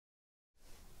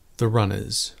The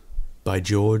Runners by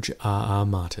George R.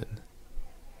 Martin.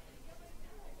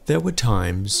 There were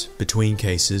times, between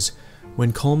cases,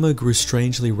 when Colmer grew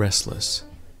strangely restless.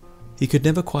 He could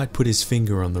never quite put his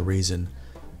finger on the reason.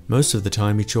 Most of the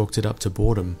time he chalked it up to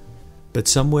boredom, but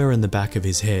somewhere in the back of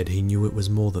his head he knew it was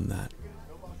more than that.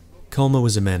 Colmer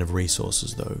was a man of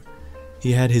resources, though.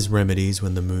 He had his remedies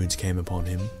when the moods came upon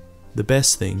him. The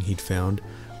best thing, he'd found,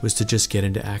 was to just get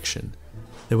into action.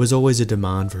 There was always a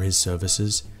demand for his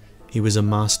services. He was a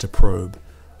master probe,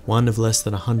 one of less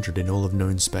than 100 in all of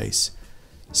known space.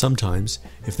 Sometimes,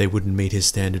 if they wouldn't meet his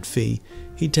standard fee,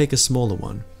 he'd take a smaller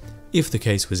one, if the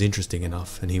case was interesting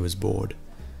enough and he was bored.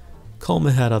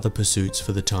 Colmer had other pursuits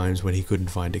for the times when he couldn't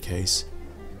find a case.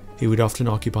 He would often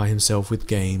occupy himself with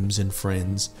games and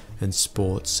friends and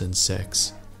sports and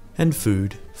sex. And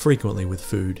food, frequently with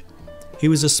food. He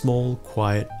was a small,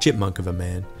 quiet chipmunk of a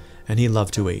man, and he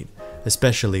loved to eat,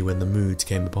 especially when the moods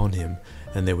came upon him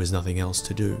and there was nothing else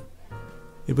to do.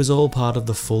 It was all part of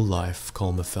the full life,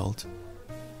 Colmer felt.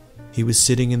 He was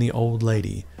sitting in the Old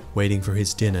Lady, waiting for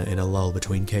his dinner in a lull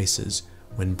between cases,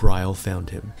 when Bryle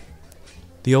found him.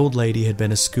 The Old Lady had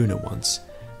been a schooner once.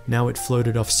 Now it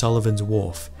floated off Sullivan's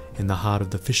Wharf in the heart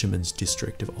of the fishermen's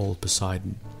district of Old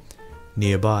Poseidon.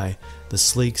 Nearby, the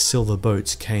sleek silver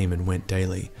boats came and went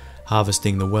daily,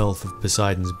 harvesting the wealth of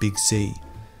Poseidon's big sea.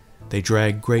 They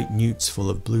dragged great newts full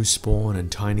of blue spawn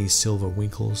and tiny silver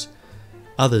winkles.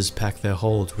 Others packed their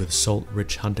holds with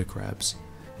salt-rich hunter crabs,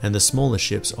 and the smaller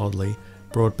ships, oddly,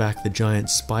 brought back the giant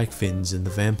spike fins and the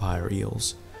vampire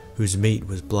eels, whose meat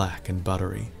was black and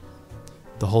buttery.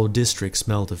 The whole district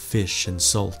smelled of fish and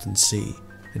salt and sea,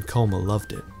 and Colmer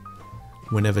loved it.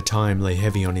 Whenever time lay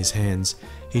heavy on his hands,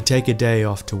 he'd take a day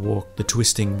off to walk the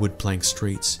twisting wood-plank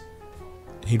streets.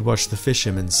 He'd watch the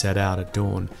fishermen set out at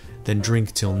dawn, then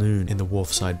drink till noon in the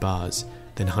wharfside bars,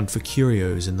 then hunt for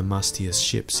curios in the mustiest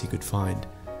ships he could find.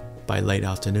 By late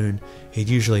afternoon, he'd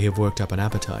usually have worked up an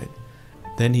appetite.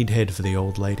 Then he'd head for the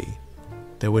Old Lady.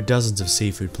 There were dozens of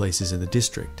seafood places in the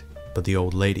district, but the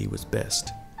Old Lady was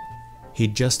best.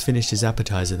 He'd just finished his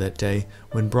appetizer that day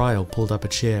when Bryle pulled up a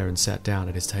chair and sat down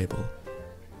at his table.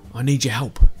 "I need your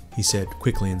help," he said,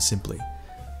 quickly and simply.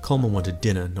 Colmer wanted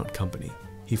dinner, not company.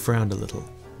 He frowned a little.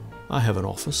 "I have an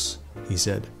office," he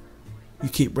said. "You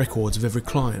keep records of every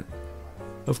client."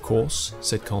 "Of course,"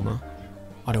 said Colmer.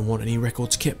 "I don't want any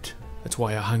records kept. That's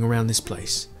why I hung around this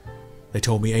place. They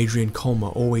told me Adrian Colmer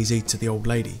always eats at the Old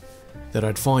Lady, that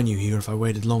I'd find you here if I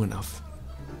waited long enough.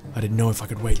 I didn't know if I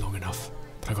could wait long enough,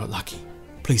 but I got lucky.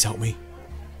 Please help me."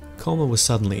 Colmer was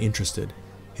suddenly interested,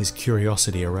 his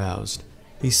curiosity aroused.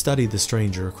 He studied the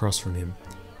stranger across from him.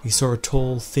 He saw a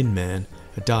tall, thin man,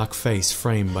 a dark face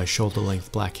framed by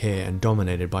shoulder-length black hair and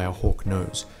dominated by a hawk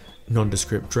nose,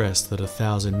 nondescript dress that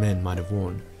 1,000 men might have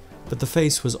worn. But the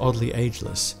face was oddly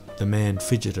ageless, the man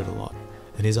fidgeted a lot,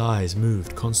 and his eyes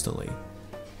moved constantly.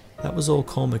 That was all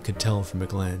Colmer could tell from a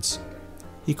glance.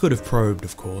 He could have probed,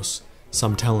 of course.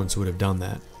 Some talents would have done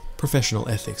that, professional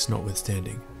ethics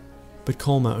notwithstanding. But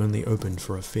Colmer only opened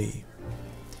for a fee.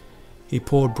 He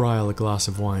poured Bryle a glass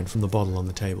of wine from the bottle on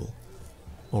the table.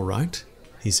 "All right,"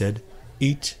 he said.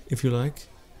 "Eat, if you like,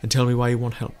 and tell me why you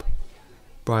want help."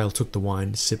 Bryle took the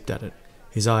wine, sipped at it.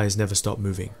 His eyes never stopped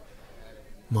moving.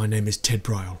 "My name is Ted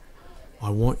Bryle.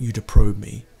 I want you to probe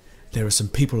me. There are some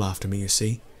people after me, you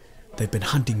see. They've been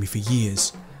hunting me for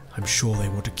years. I'm sure they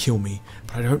want to kill me,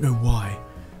 but I don't know why.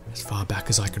 As far back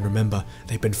as I can remember,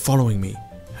 they've been following me,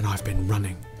 and I've been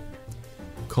running."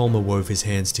 Colmer wove his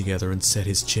hands together and set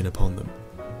his chin upon them.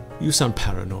 "You sound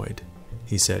paranoid,"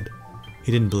 he said.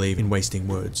 He didn't believe in wasting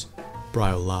words.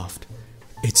 Bryle laughed.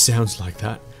 "It sounds like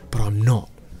that, but I'm not.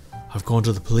 I've gone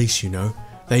to the police, you know.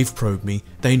 They've probed me.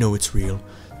 They know it's real.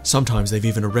 Sometimes they've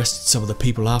even arrested some of the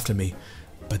people after me.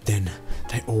 But then,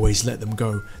 they always let them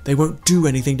go. They won't do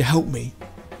anything to help me."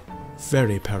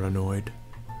 "Very paranoid."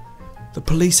 "The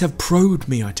police have probed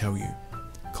me, I tell you."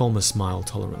 Colmer smiled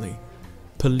tolerantly.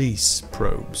 "Police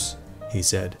probes," he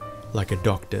said, like a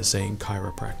doctor saying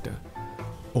chiropractor.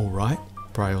 "All right,"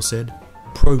 Bryle said.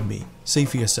 "Probe me. See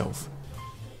for yourself.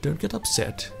 Don't get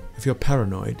upset. If you're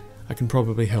paranoid, I can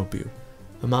probably help you.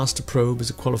 A master probe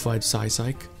is a qualified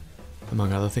psych,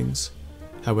 among other things.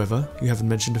 However, you haven't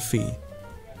mentioned a fee."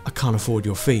 "I can't afford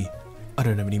your fee. I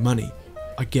don't have any money.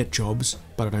 I get jobs,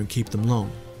 but I don't keep them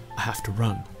long. I have to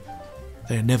run.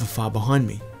 They are never far behind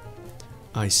me."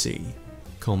 "I see."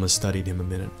 Colmer studied him a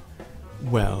minute.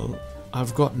 "Well,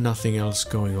 I've got nothing else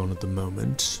going on at the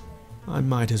moment. I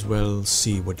might as well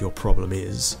see what your problem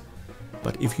is.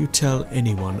 But if you tell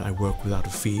anyone I work without a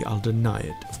fee, I'll deny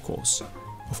it, of course."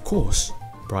 "Of course,"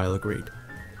 Bryle agreed.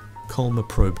 Colmer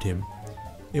probed him.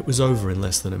 It was over in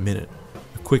less than a minute.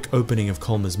 A quick opening of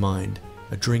Colmer's mind,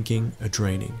 a drinking, a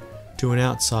draining. To an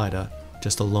outsider,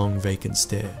 just a long vacant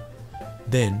stare.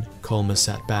 Then Colmer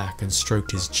sat back and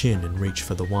stroked his chin and reached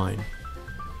for the wine.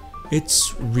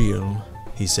 "It's real,"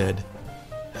 he said.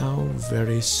 "How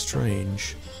very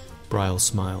strange." Bryle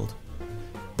smiled.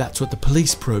 "That's what the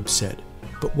police probe said.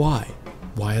 But why?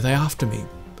 Why are they after me?"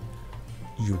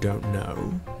 "You don't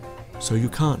know, so you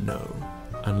can't know,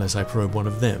 unless I probe one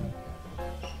of them.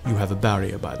 You have a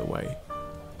barrier, by the way."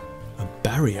 "A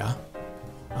barrier?"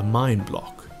 "A mind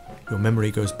block. Your memory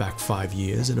goes back 5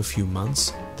 years and a few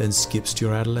months, then skips to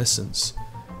your adolescence,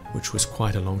 which was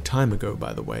quite a long time ago,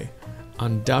 by the way.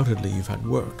 Undoubtedly you've had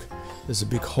work. There's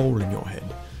a big hole in your head.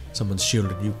 Someone's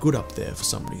shielded you good up there for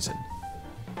some reason."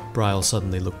 Bryle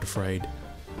suddenly looked afraid.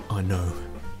 "I know,"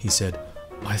 he said.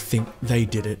 "I think they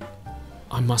did it.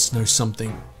 I must know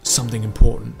something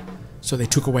important. So they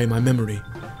took away my memory.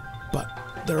 But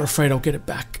they're afraid I'll get it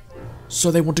back. So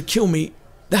they want to kill me.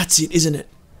 That's it, isn't it?"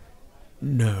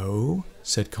 "No,"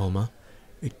 said Colmer.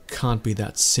 "It can't be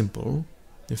that simple.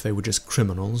 If they were just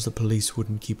criminals, the police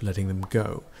wouldn't keep letting them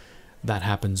go. That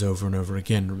happens over and over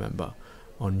again, remember.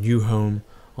 On Newhome,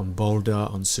 on Boulder,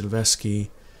 on Silveski.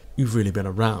 You've really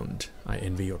been around. I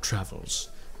envy your travels."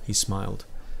 He smiled.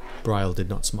 Bryle did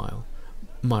not smile.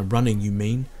 "My running, you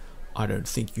mean? I don't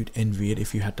think you'd envy it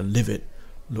if you had to live it.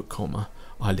 Look, Colmer,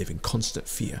 I live in constant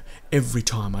fear. Every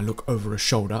time I look over a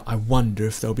shoulder, I wonder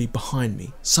if they'll be behind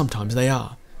me. Sometimes they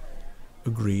are."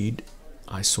 "Agreed.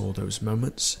 I saw those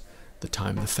moments. The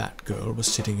time the fat girl was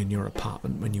sitting in your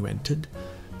apartment when you entered.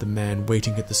 The man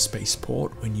waiting at the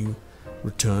spaceport when you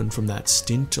returned from that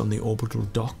stint on the orbital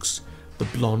docks. The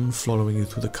blonde following you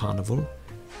through the carnival.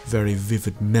 Very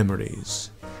vivid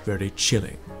memories. Very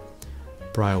chilling."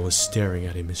 Bryle was staring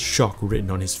at him, his shock written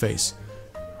on his face.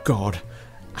 "God,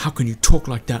 how can you talk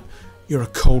like that? You're a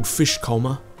cold fish,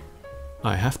 Colmer."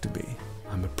 "I have to be.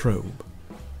 I'm a probe."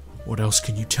 "What else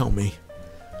can you tell me?"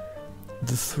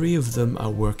 "The three of them are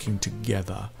working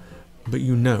together. But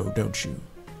you know, don't you?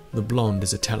 The blonde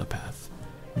is a telepath.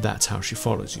 That's how she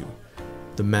follows you.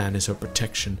 The man is her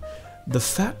protection. The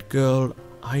fat girl,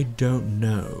 I don't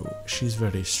know. She's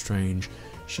very strange.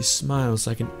 She smiles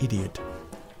like an idiot.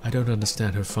 I don't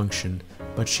understand her function,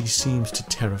 but she seems to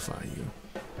terrify you."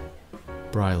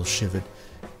 Bryle shivered.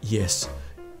 "Yes,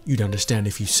 you'd understand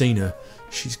if you'd seen her.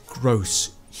 She's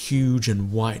gross, huge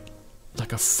and white,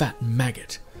 like a fat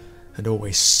maggot. And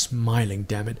always smiling,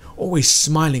 damn it, always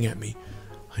smiling at me.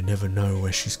 I never know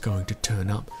where she's going to turn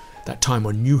up. That time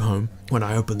on Newhome, when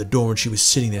I opened the door and she was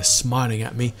sitting there smiling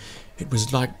at me, it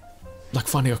was like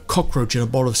finding a cockroach in a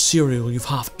bowl of cereal you've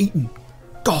half eaten.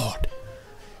 God!"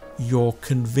 "You're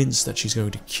convinced that she's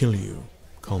going to kill you,"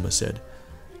 Colmer said.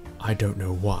 "I don't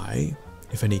know why.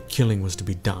 If any killing was to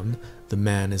be done, the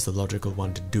man is the logical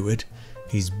one to do it.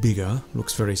 He's bigger,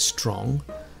 looks very strong.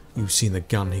 You've seen the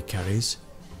gun he carries."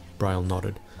 Bryle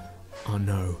nodded. "I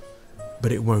know,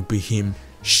 but it won't be him.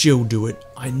 She'll do it.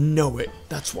 I know it.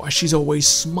 That's why she's always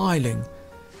smiling."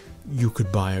 "You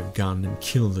could buy a gun and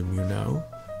kill them, you know,"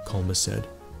 Colmer said.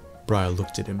 Bryle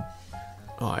looked at him.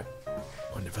 I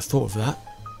never thought of that."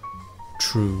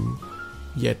 "True.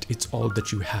 Yet it's odd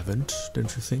that you haven't,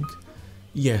 don't you think?"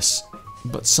 "Yes,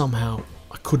 but somehow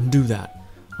I couldn't do that.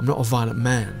 I'm not a violent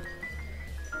man."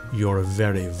 "You're a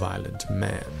very violent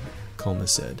man," Colmer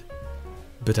said.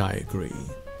 "But I agree.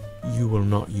 You will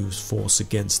not use force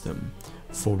against them,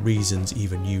 for reasons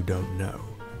even you don't know."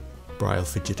 Bryle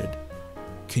fidgeted.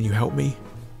 "Can you help me?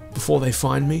 Before they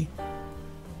find me?"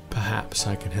 "Perhaps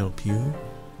I can help you.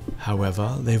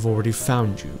 However, they've already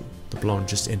found you. The blonde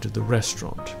just entered the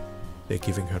restaurant. They're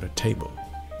giving her a table."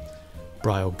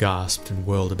 Bryle gasped and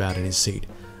whirled about in his seat.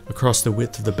 Across the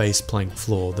width of the base plank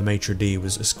floor, the maitre d'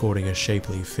 was escorting a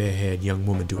shapely, fair-haired young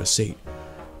woman to a seat.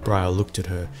 Bryle looked at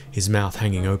her, his mouth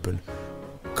hanging open.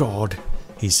 "God,"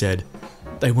 he said,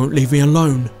 "they won't leave me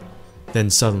alone." Then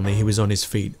suddenly he was on his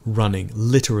feet, running,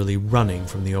 literally running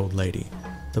from the old lady.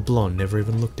 The blonde never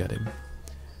even looked at him.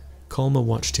 Colmer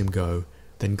watched him go,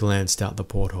 then glanced out the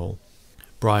porthole.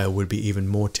 Bryle would be even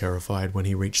more terrified when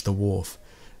he reached the wharf.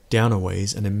 Down a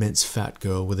ways, an immense fat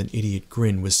girl with an idiot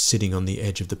grin was sitting on the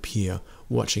edge of the pier,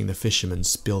 watching the fishermen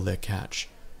spill their catch.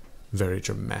 "Very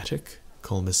dramatic,"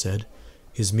 Colmer said.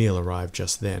 His meal arrived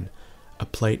just then, a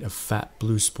plate of fat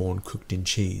blue spawn cooked in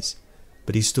cheese.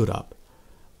 But he stood up.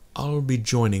 "I'll be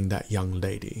joining that young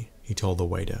lady," he told the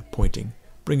waiter, pointing.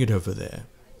 "Bring it over there."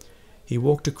 He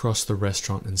walked across the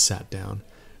restaurant and sat down.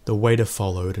 The waiter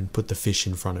followed and put the fish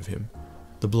in front of him.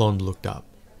 The blonde looked up.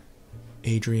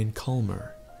 "Adrian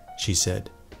Colmer," she said.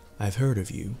 "I've heard of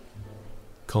you."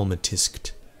 Colmer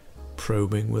tisked.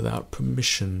 probing without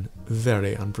permission.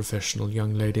 Very unprofessional,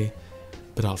 young lady.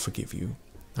 But I'll forgive you.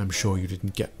 I'm sure you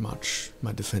didn't get much.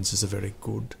 My defenses are very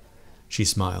good." She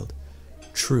smiled.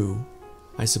 "True.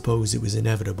 I suppose it was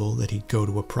inevitable that he'd go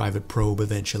to a private probe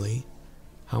eventually.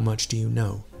 How much do you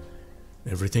know?"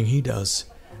 "Everything he does.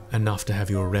 Enough to have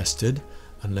you arrested,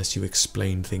 unless you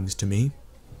explain things to me.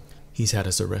 He's had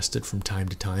us arrested from time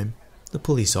to time. The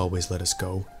police always let us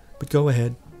go. But go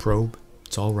ahead, probe.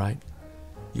 It's all right."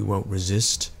 "You won't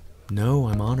resist?" "No,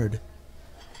 I'm honored."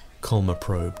 Colma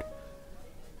probed.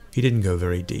 He didn't go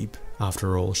very deep.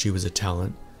 After all, she was a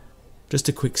talent. Just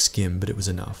a quick skim, but it was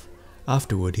enough.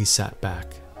 Afterward, he sat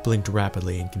back, blinked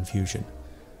rapidly in confusion.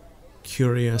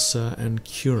 "Curiouser and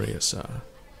curiouser.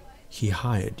 He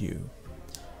hired you."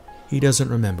 "He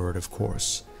doesn't remember it, of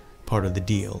course. Part of the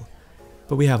deal.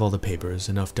 But we have all the papers,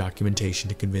 enough documentation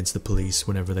to convince the police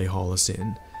whenever they haul us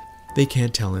in. They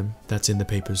can't tell him that's in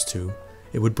the papers too.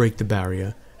 It would break the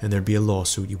barrier, and there'd be a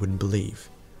lawsuit you wouldn't believe."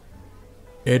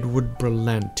 "Edward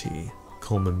Berlanti,"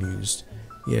 Colma mused.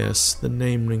 "Yes, the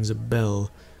name rings a bell.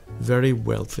 Very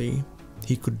wealthy.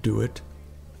 He could do it.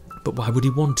 But why would he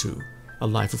want to? A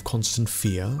life of constant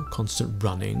fear, constant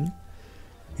running?"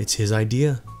 "It's his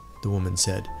idea," the woman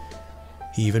said.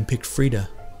 "He even picked Frida.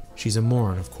 She's a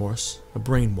moron, of course, a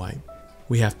brainwipe.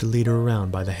 We have to lead her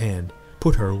around by the hand,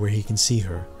 put her where he can see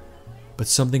her. But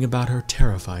something about her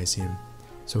terrifies him,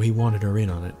 so he wanted her in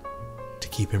on it, to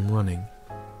keep him running."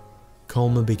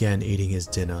 Colma began eating his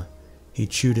dinner. He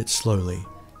chewed it slowly,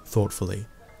 thoughtfully.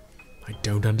 "I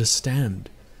don't understand,"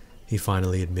 he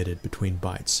finally admitted between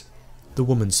bites. The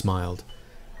woman smiled.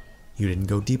 "You didn't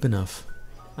go deep enough.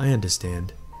 I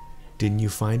understand. Didn't you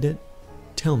find it?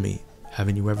 Tell me,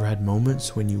 haven't you ever had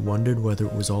moments when you wondered whether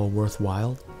it was all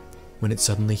worthwhile? When it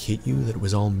suddenly hit you that it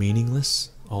was all meaningless,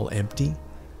 all empty?"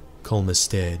 Colma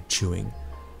stared, chewing.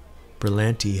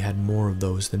 Berlanti had more of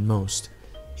those than most.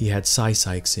 He had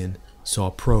psychics in, saw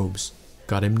probes,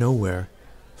 got him nowhere.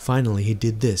 Finally he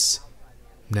did this.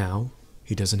 Now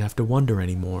he doesn't have to wonder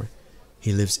anymore.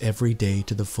 He lives every day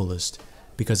to the fullest,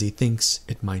 because he thinks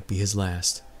it might be his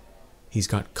last. He's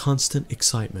got constant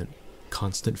excitement,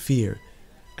 constant fear,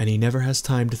 and he never has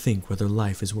time to think whether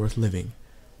life is worth living.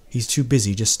 He's too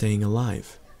busy just staying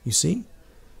alive. You see?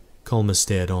 Colma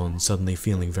stared on, suddenly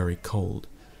feeling very cold.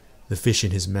 The fish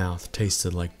in his mouth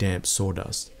tasted like damp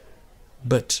sawdust.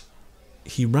 "But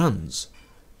he runs.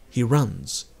 He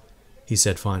runs," he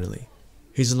said finally.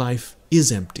 "His life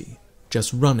is empty,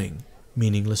 just running,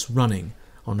 meaningless running,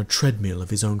 on a treadmill of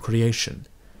his own creation."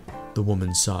 The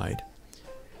woman sighed.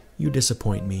 "You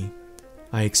disappoint me.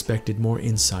 I expected more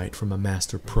insight from a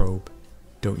master probe.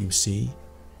 Don't you see?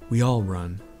 We all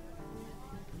run."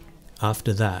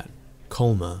 After that,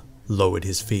 Colma lowered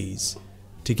his fees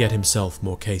to get himself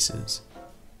more cases.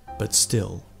 But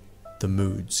still, the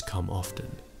moods come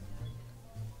often.